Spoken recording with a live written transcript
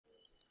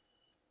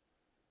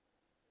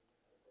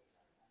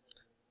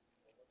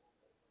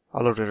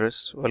Hello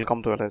traders,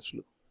 welcome to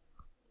Aliceblue।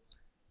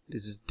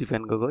 This is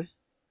डिफेन Gogoi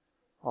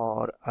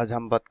और आज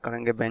हम बात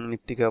करेंगे बैंक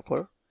निफ्टी के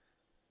ऊपर।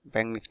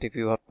 Bank Nifty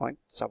pivot point,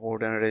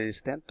 support and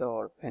resistant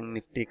और बैंक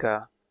निफ्टी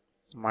का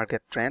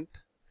मार्केट ट्रेंड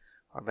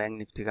और बैंक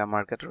निफ्टी का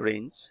मार्केट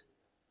रेंज।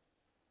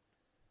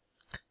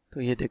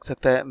 तो ये देख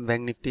सकता है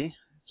बैंक निफ्टी।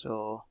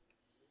 तो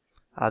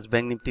आज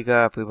बैंक निफ्टी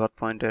का पिवट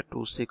पॉइंट है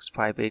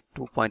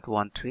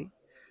 26582.13।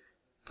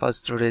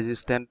 First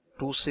resistant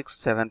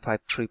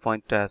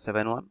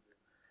 26753.71,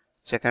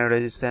 second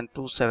resistance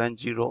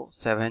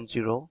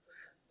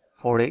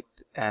 2707048,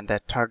 and the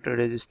third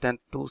resistance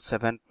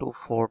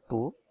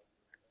 27242,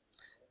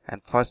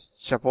 and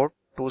first support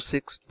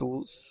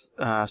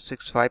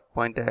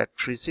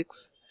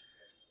 26265.36,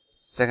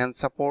 second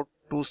support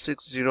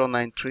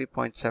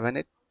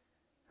 26093.78,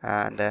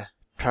 and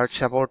third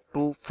support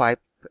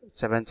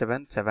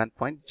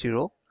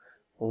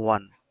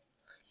 25777.01।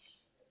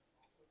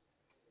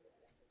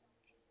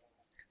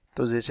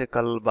 तो जैसे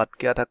कल बात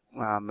किया था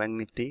बैंक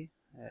निफ्टी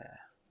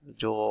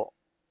जो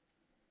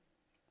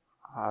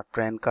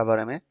ट्रेंड का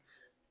बारे में,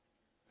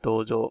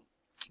 तो जो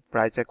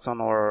प्राइस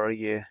एक्शन और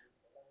ये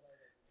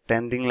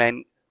ट्रेंडिंग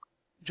लाइन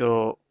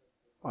जो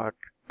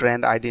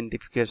ट्रेंड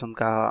आइडेंटिफिकेशन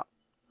का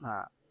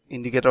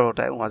इंडिकेटर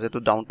होता है, वहाँ से तो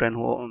डाउन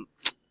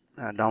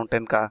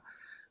ट्रेंड का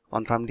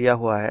कंफर्म दिया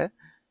हुआ है।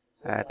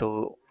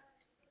 तो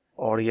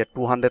और ये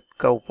 200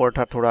 का ऊपर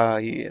था, थोड़ा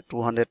ये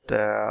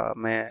 200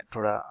 में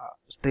थोड़ा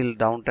स्टिल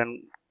डाउन ट्रेंड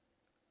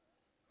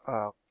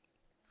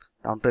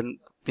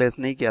प्लेस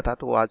नहीं किया था।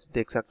 तो आज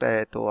देख सकता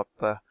है तो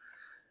आप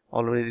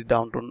ऑलरेडी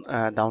डाउन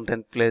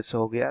ट्रेंड प्लेस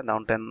हो गया,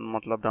 डाउन ट्रेंड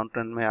मतलब डाउन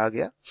ट्रेंड में आ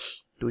गया।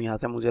 तो यहाँ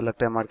से मुझे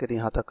लगता है मार्केट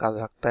यहाँ तक आ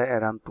सकता है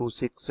अराउंड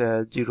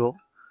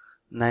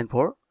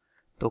 26094।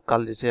 तो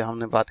कल जैसे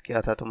हमने बात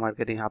किया था तो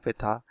मार्केट यहाँ पे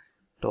था,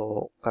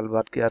 तो कल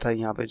बात किया था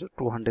यहाँ पे जो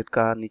 200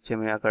 का नीचे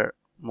में अगर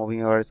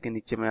मूविंग एवरेज के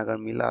नीचे में अगर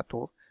मिला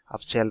तो आप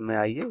सेल में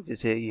आइए।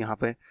 जैसे यहाँ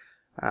पे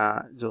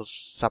जो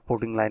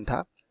सपोर्टिंग लाइन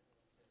था,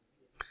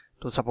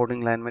 तो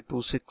सपोर्टिंग लाइन में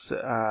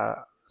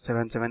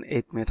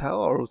 26778 में था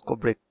और उसको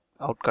ब्रेक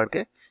आउट करके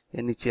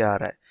ये नीचे आ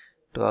रहा है।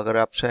 तो अगर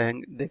आप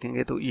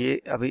देखेंगे तो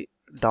ये अभी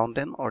डाउन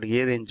ट्रेंड और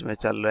ये रेंज में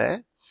चल रहा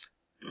है।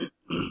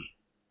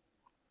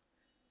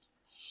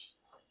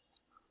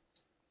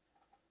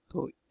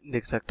 तो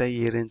देख सकते हैं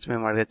ये रेंज में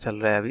मार्केट चल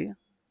रहा है अभी।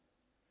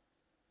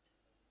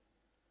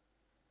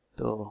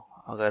 तो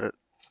अगर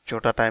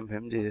छोटा टाइम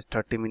फ्रेम जैसे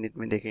 30 मिनट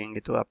में देखेंगे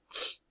तो आप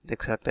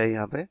देख सकते हैं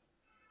यहाँ पे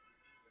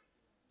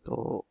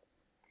तो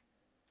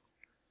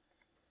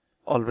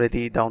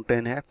ऑलरेडी डाउन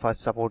ट्रेंड है।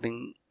 फर्स्ट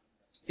सपोर्टिंग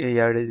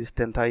एरिया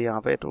रेजिस्टेंस था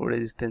यहाँ पे, तो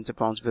रेजिस्टेंस से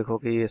बाउंस बैक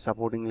होकर ये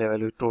सपोर्टिंग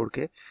लेवल भी तोड़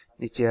के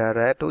नीचे आ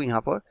रहा है, तो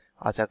यहाँ पर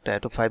आ सकता है।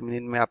 तो 5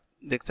 मिनट में आप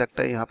देख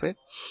सकते हैं यहाँ पे,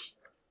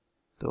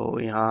 तो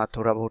यहाँ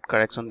थोड़ा बहुत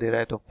करेक्शन दे रहा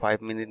है। तो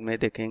 5 मिनट में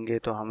देखेंगे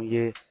तो हम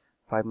ये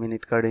 5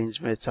 मिनट का रेंज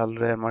में चल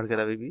रहा है मार्केट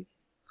अभी भी।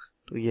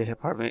 तो ये है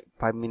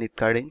 5 मिनट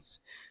का रेंज।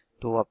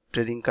 तो आप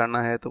ट्रेडिंग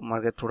करना है तो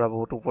मार्केट थोड़ा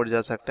बहुत ऊपर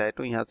जा सकता है,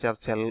 तो यहाँ से आप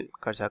सेल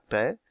कर सकता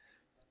है।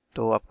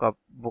 तो आपका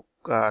बुक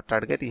का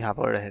टारगेट यहाँ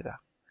पर रहेगा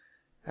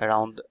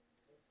अराउंड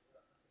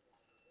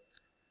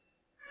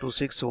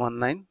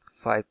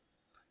 26195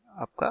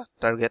 आपका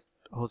टारगेट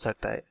हो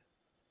सकता है।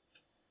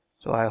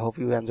 So I hope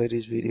you enjoyed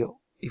this video.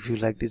 If you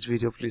like this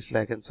video, please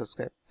like and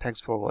subscribe.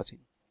 Thanks for watching.